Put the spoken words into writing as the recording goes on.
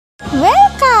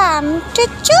Welcome to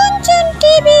Chun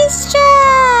TV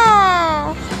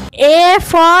Star. A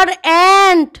for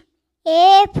ant.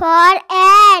 A for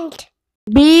ant.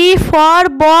 B for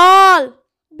ball.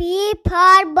 B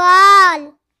for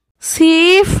ball.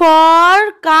 C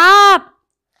for cup.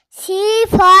 C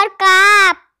for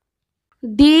cup.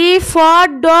 D for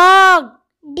dog.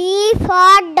 D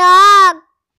for dog.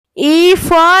 E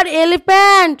for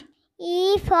elephant.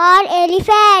 E for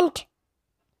elephant.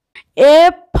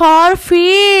 F for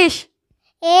fish.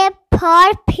 F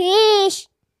for fish.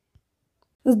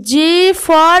 G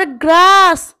for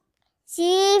grass.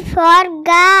 G for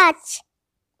grass.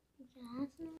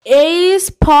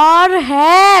 H for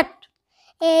hat.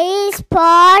 H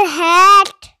for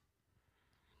hat.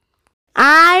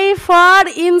 I for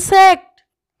insect.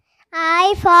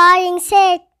 I for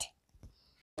insect.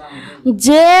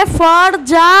 J for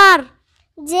jar.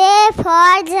 J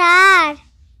for jar.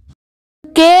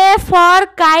 K for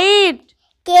kite.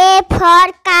 K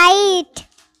for kite.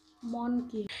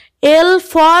 Monkey. L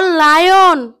for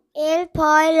lion. L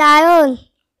for lion.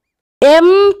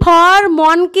 M for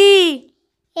monkey.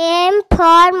 M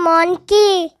for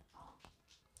monkey.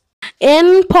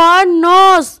 N for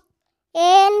nose.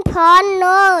 N for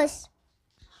nose.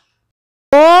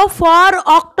 O for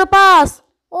octopus.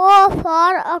 O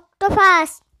for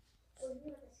octopus.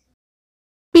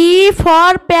 P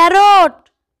for parrot.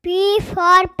 P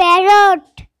for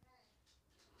parrot.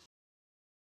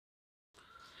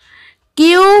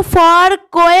 Q for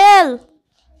quail.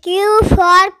 Q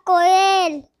for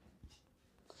quail.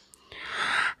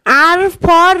 R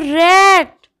for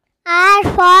rat. R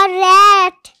for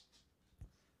rat.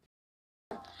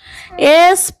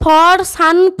 S for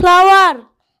sunflower.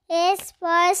 S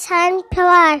for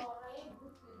sunflower.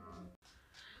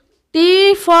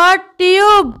 T for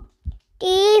tube.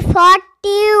 T for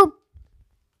tube.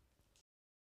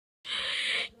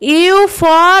 U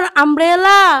for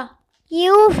umbrella.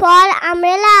 U for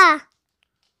umbrella.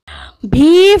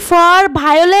 V for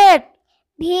violet.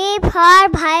 V for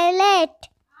violet.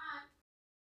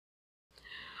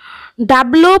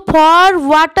 W for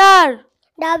water.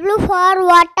 W for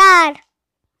water.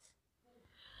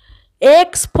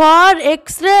 X for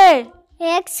X-ray.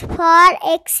 X for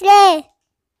X-ray.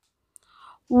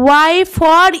 Y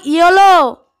for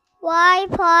yellow. Y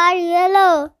for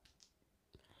yellow.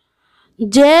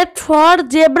 Z for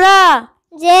zebra.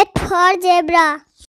 Z for zebra.